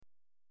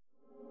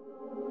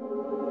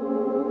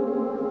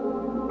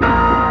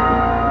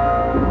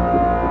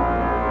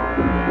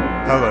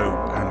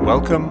Hello and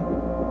welcome.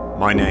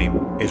 My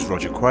name is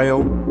Roger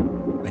Quayle,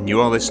 and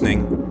you are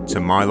listening to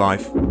My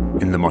Life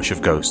in the Mosh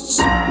of Ghosts.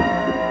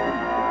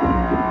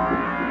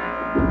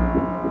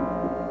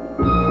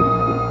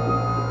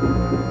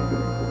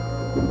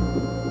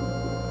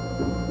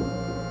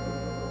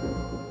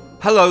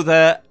 Hello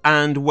there,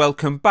 and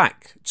welcome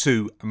back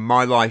to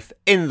My Life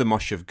in the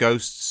Mosh of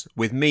Ghosts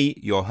with me,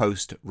 your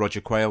host,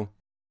 Roger Quayle,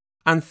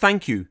 and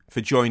thank you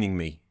for joining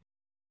me.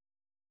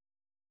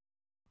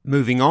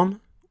 Moving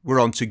on, we're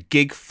on to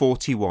Gig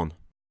 41,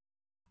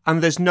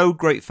 and there's no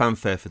great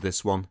fanfare for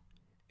this one.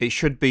 It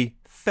should be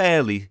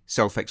fairly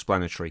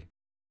self-explanatory.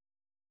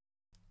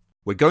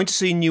 We're going to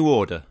see New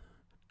Order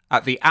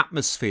at the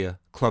Atmosphere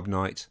Club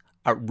Night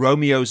at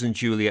Romeo's and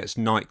Juliet's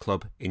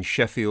nightclub in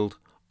Sheffield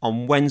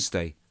on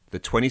Wednesday, the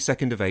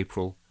 22nd of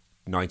April,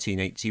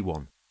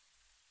 1981.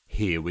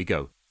 Here we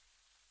go.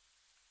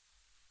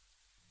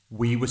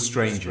 We were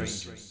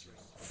strangers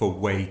for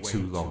way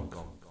too long.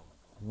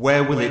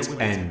 Where will it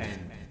end?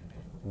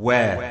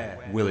 Where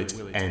will it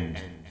end?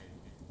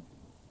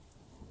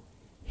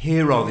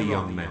 Here are the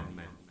young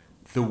men,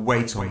 the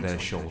weight on their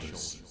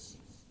shoulders.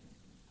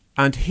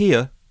 And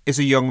here is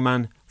a young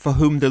man for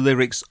whom the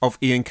lyrics of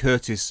Ian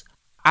Curtis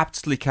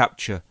aptly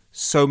capture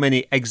so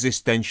many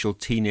existential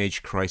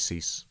teenage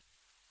crises.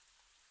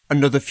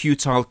 Another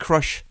futile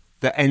crush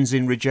that ends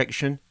in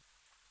rejection.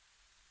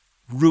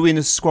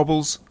 Ruinous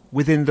squabbles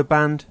within the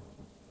band.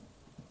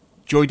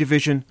 Joy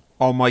Division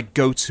are my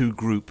go-to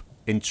group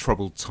in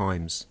troubled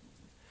times.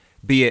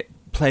 Be it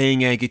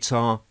playing air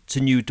guitar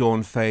to New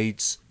Dawn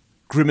fades,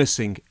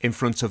 grimacing in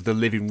front of the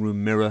living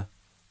room mirror,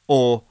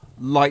 or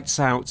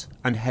lights out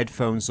and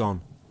headphones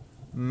on,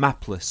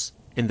 mapless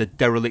in the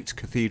derelict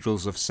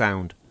cathedrals of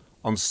sound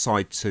on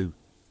side 2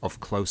 of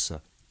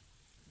Closer.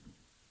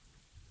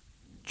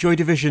 Joy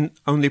Division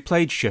only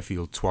played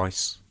Sheffield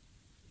twice.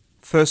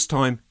 First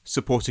time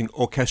supporting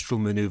orchestral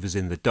manoeuvres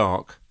in the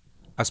dark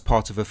as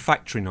part of a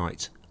factory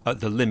night at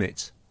The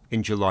Limit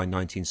in July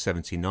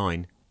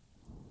 1979,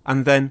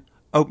 and then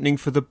opening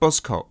for the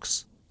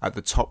Buzzcocks at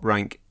the Top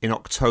Rank in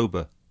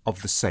October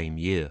of the same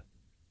year.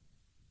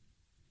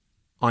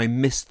 I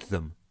missed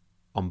them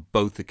on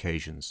both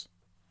occasions.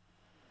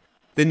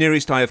 The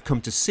nearest I have come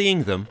to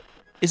seeing them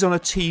is on a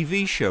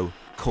TV show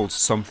called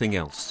Something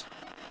Else,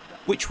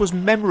 which was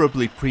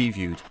memorably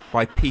previewed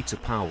by Peter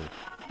Powell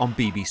on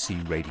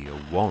BBC Radio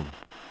 1.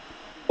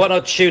 Why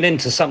not tune in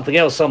to Something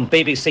Else on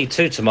BBC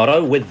 2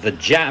 tomorrow with The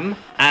Jam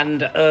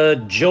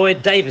and Joy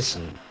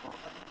Davison.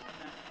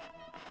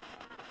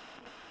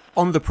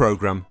 On the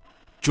programme,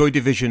 Joy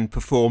Division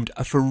performed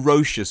a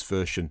ferocious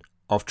version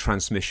of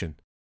Transmission,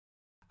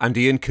 and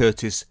Ian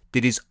Curtis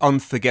did his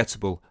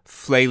unforgettable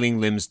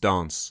flailing limbs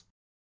dance.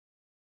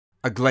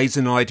 A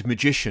glazen-eyed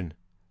magician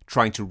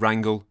trying to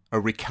wrangle a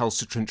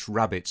recalcitrant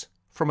rabbit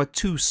from a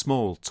too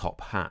small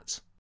top hat.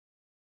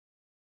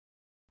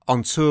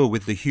 On tour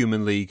with the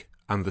Human League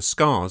and the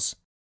Scars,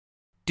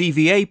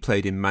 DVA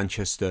played in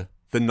Manchester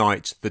the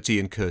night that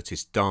Ian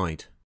Curtis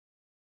died.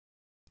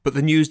 But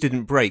the news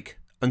didn't break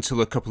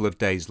until a couple of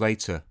days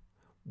later,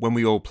 when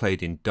we all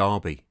played in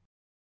Derby.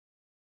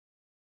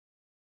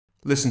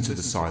 Listen to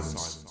the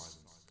silence.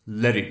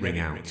 Let it ring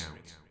out.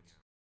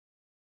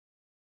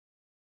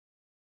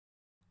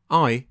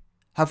 I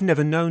have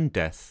never known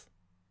death.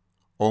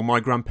 All my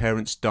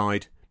grandparents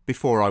died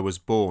before I was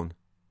born,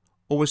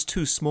 or was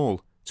too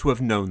small to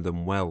have known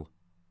them well.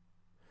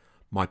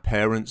 My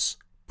parents,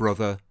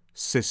 brother,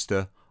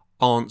 sister,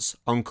 aunts,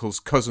 uncles,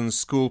 cousins,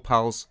 school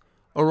pals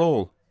are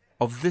all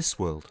of this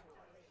world.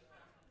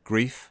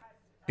 Grief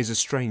is a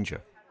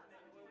stranger.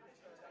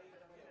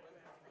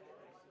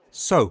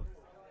 So,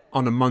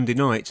 on a Monday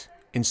night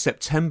in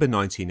September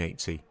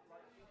 1980,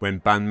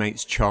 when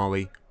bandmates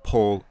Charlie,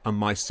 Paul and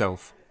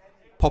myself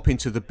pop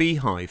into the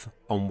Beehive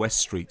on West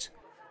Street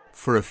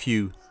for a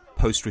few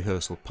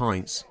post-rehearsal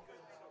pints,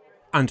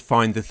 and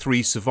find the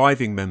 3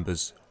 surviving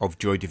members of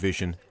Joy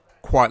Division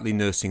quietly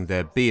nursing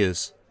their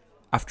beers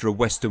after a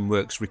Western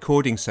Works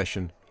recording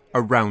session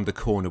around the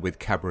corner with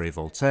Cabaret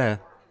Voltaire,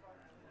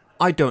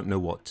 I don't know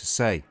what to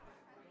say.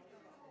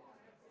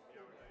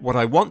 What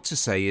I want to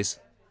say is,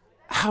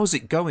 how's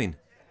it going?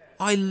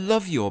 I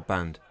love your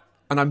band,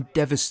 and I'm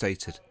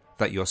devastated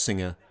that your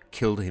singer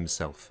killed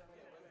himself.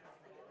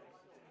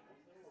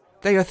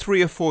 They are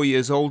 3 or 4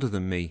 years older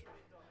than me,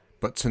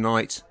 but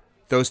tonight,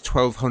 those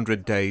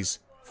 1200 days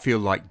feel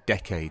like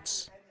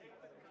decades.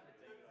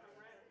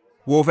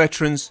 War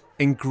veterans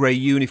in grey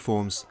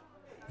uniforms,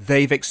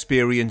 they've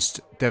experienced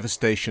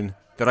devastation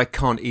that I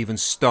can't even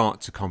start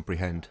to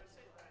comprehend.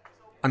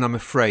 And I'm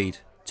afraid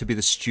to be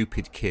the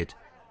stupid kid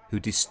who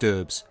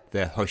disturbs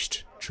their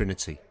hushed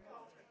trinity.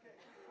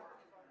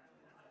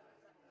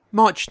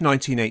 March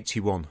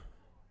 1981,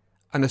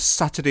 and a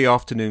Saturday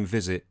afternoon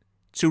visit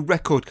to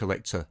Record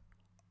Collector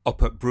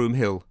up at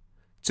Broomhill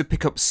to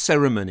pick up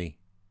Ceremony,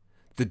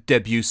 the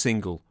debut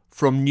single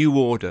from New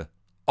Order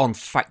on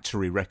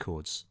Factory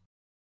Records.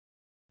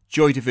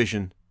 Joy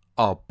Division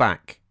are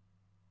back.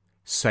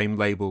 Same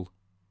label,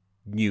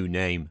 new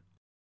name.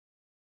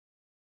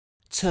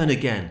 Turn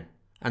Again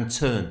and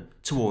turn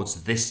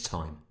towards this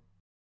time.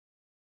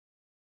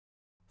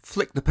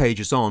 Flick the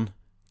pages on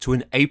to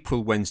an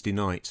April Wednesday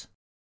night,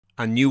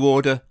 and New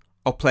Order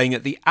are playing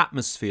at the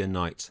Atmosphere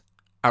Night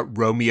at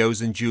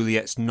Romeo's and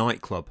Juliet's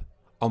nightclub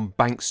on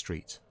Bank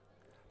Street,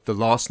 the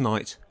last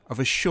night of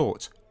a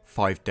short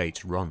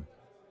 5-date run.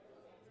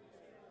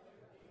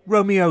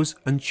 Romeo's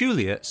and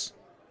Juliet's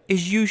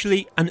is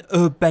usually an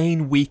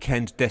urbane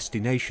weekend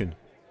destination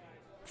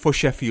for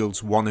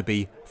Sheffield's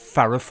wannabe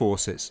Farrah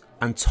Fawcett's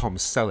and Tom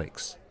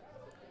Selleck's,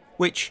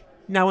 which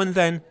now and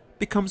then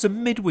becomes a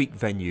midweek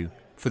venue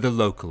for the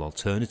local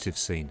alternative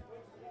scene,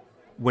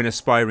 when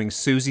aspiring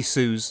Susie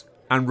Sues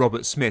and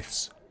Robert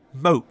Smiths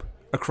mope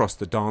across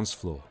the dance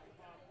floor.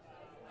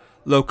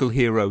 Local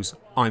heroes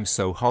I'm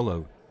So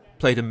Hollow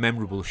played a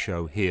memorable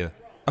show here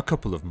a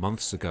couple of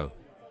months ago.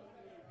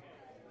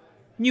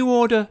 New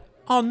Order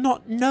are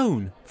not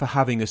known for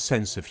having a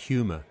sense of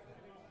humour,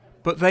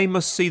 but they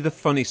must see the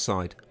funny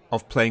side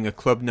of playing a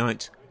club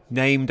night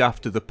named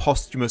after the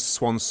posthumous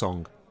swan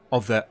song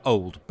of their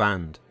old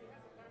band.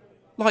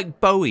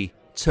 Like Bowie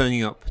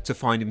turning up to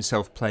find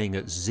himself playing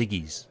at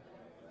Ziggy's,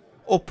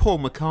 or Paul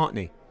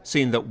McCartney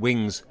seeing that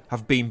Wings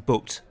have been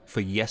booked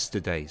for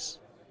yesterdays.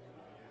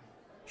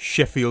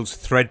 Sheffield's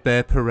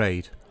threadbare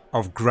parade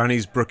of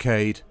Granny's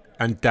brocade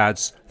and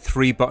Dad's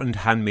three-buttoned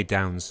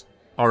hand-me-downs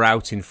are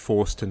out in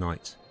force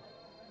tonight,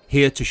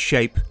 here to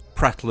shape,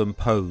 prattle and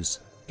pose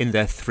in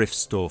their thrift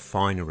store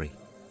finery.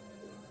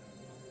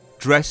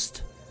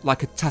 Dressed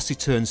like a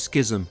taciturn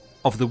schism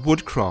of the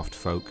woodcraft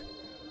folk,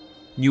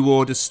 New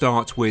Order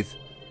start with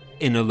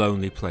In a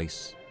Lonely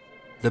Place,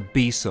 the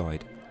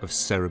B-side of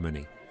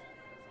Ceremony.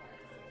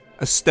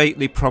 A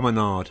stately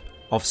promenade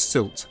of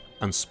silt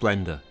and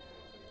splendour.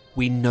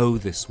 We know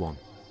this one,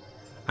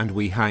 and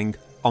we hang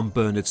on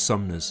Bernard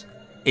Sumner's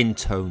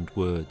intoned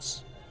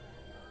words.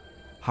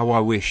 How I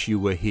wish you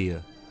were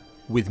here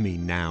with me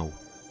now.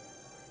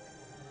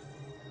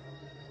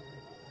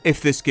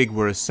 If this gig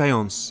were a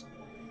séance,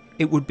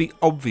 it would be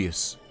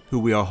obvious who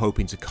we are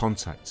hoping to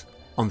contact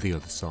on the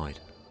other side.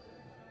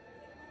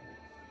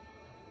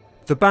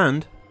 The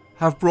band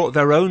have brought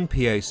their own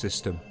PA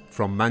system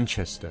from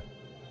Manchester,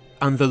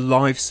 and the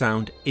live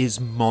sound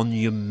is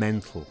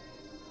monumental.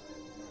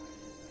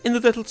 In the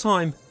little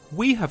time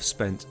we have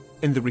spent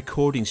in the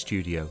recording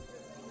studio,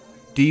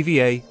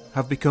 DVA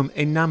have become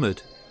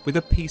enamoured with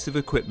a piece of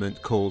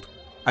equipment called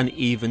an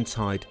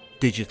Eventide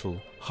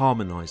Digital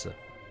Harmonizer,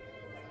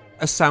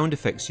 a sound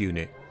effects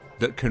unit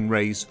that can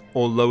raise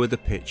or lower the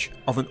pitch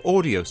of an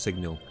audio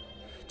signal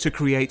to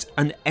create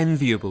an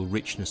enviable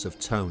richness of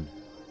tone.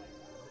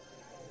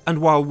 And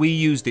while we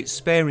used it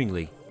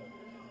sparingly,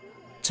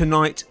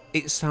 tonight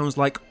it sounds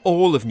like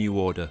all of New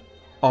Order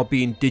are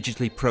being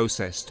digitally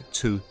processed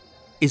to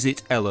is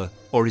it Ella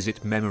or is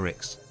it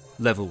Memorex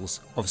levels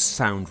of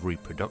sound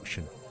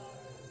reproduction.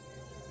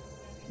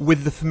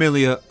 With the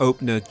familiar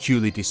opener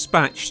duly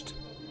dispatched,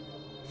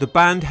 the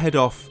band head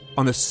off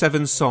on a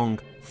 7-song,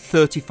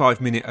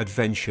 35-minute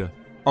adventure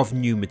of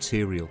new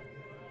material.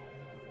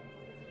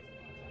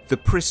 The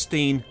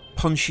pristine,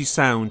 punchy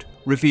sound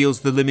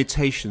reveals the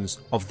limitations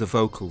of the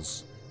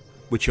vocals,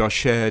 which are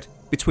shared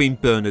between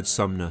Bernard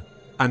Sumner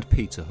and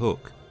Peter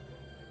Hook.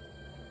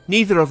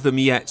 Neither of them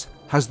yet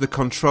has the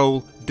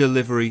control,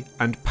 delivery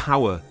and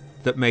power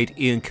that made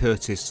Ian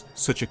Curtis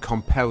such a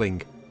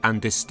compelling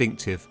and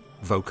distinctive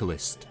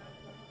vocalist.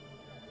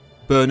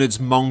 Bernard's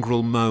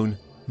mongrel moan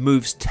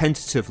moves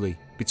tentatively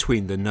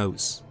between the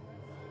notes,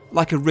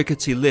 like a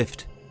rickety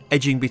lift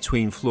edging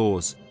between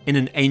floors in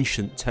an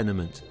ancient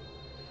tenement,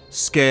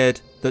 scared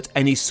that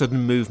any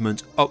sudden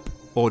movement up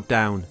or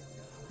down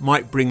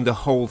might bring the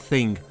whole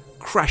thing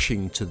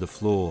crashing to the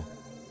floor.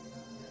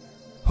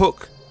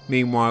 Hook,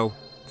 meanwhile,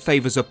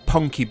 favours a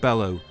punky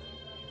bellow,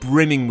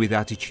 brimming with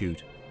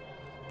attitude,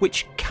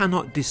 which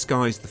cannot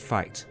disguise the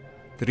fact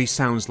that he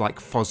sounds like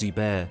Fozzie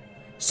Bear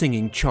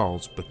singing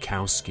Charles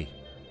Bukowski.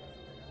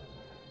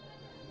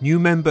 New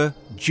member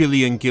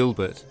Gillian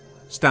Gilbert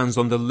stands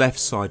on the left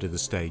side of the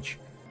stage,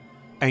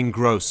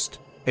 engrossed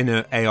in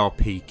her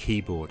ARP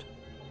keyboard.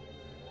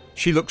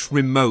 She looks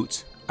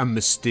remote and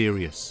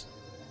mysterious,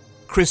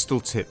 crystal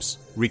tips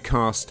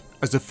recast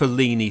as a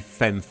Fellini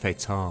femme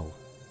fatale.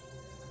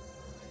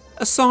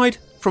 Aside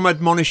from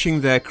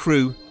admonishing their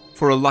crew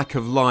for a lack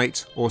of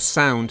light or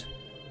sound,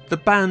 the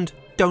band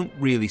don't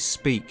really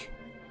speak.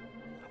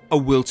 A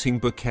wilting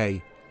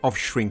bouquet of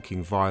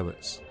shrinking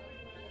violets.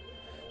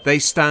 They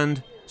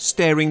stand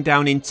staring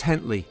down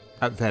intently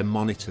at their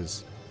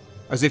monitors,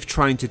 as if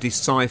trying to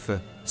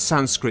decipher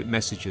Sanskrit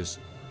messages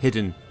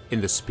hidden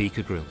in the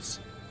speaker grills.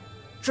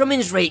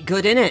 Drumming's right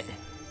good, innit?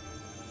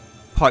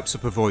 Pipes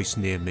up a voice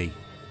near me.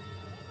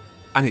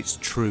 And it's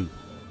true.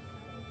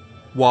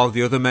 While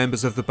the other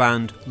members of the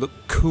band look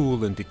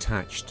cool and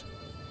detached,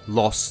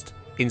 lost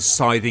in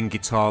scything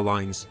guitar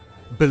lines,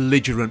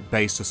 belligerent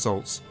bass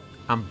assaults,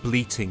 and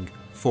bleating,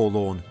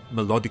 forlorn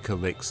melodica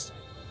licks,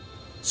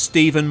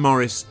 Stephen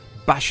Morris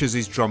bashes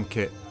his drum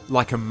kit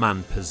like a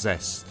man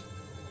possessed.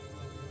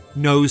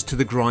 Nose to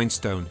the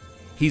grindstone,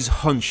 he's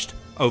hunched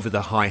over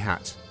the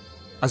hi-hat,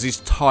 as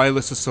his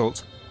tireless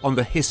assault on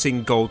the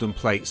hissing golden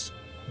plates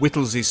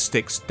whittles his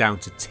sticks down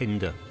to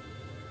tinder.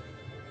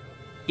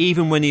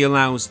 Even when he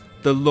allows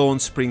the lawn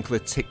sprinkler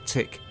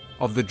tick-tick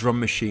of the drum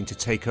machine to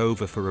take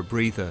over for a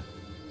breather,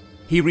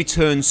 he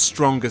returns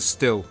stronger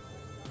still,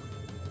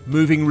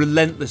 moving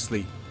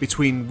relentlessly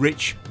between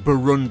rich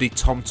Burundi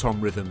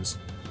tom-tom rhythms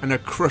and a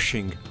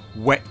crushing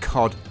wet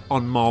cod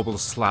on marble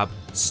slab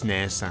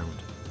snare sound.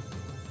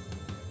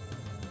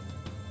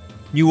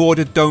 New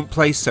Order don't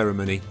play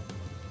Ceremony,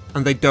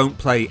 and they don't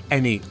play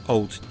any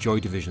old Joy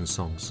Division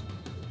songs.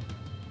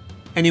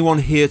 Anyone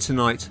here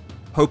tonight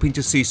hoping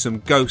to see some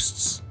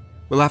ghosts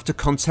will have to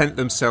content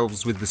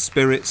themselves with the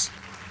spirits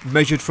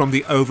measured from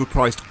the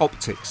overpriced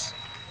optics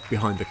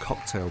behind the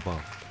cocktail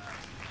bar.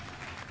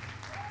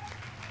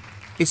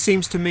 It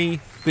seems to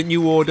me that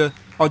New Order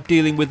are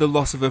dealing with the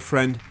loss of a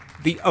friend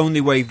the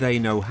only way they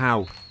know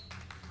how,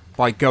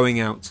 by going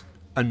out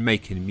and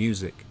making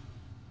music.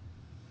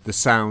 The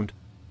sound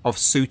of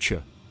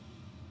suture.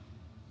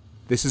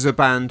 This is a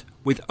band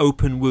with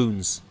open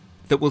wounds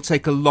that will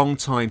take a long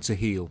time to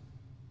heal,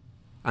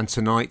 and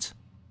tonight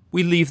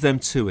we leave them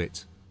to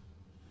it,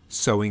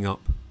 sewing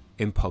up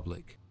in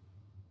public.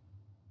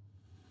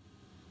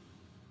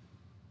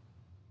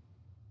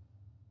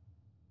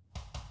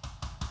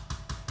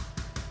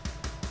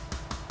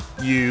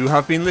 You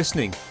have been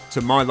listening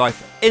to My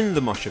Life in the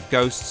Mosh of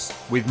Ghosts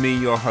with me,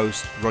 your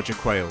host, Roger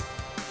Quayle.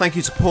 Thank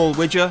you to Paul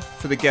Widger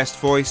for the guest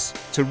voice,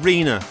 to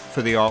Rena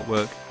for the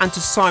artwork, and to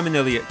Simon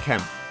Elliott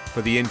Kemp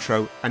for the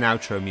intro and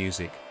outro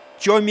music.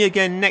 Join me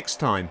again next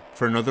time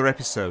for another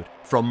episode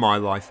from My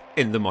Life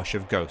in the Mosh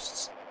of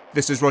Ghosts.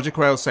 This is Roger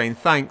Quayle saying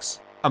thanks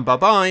and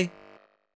bye-bye.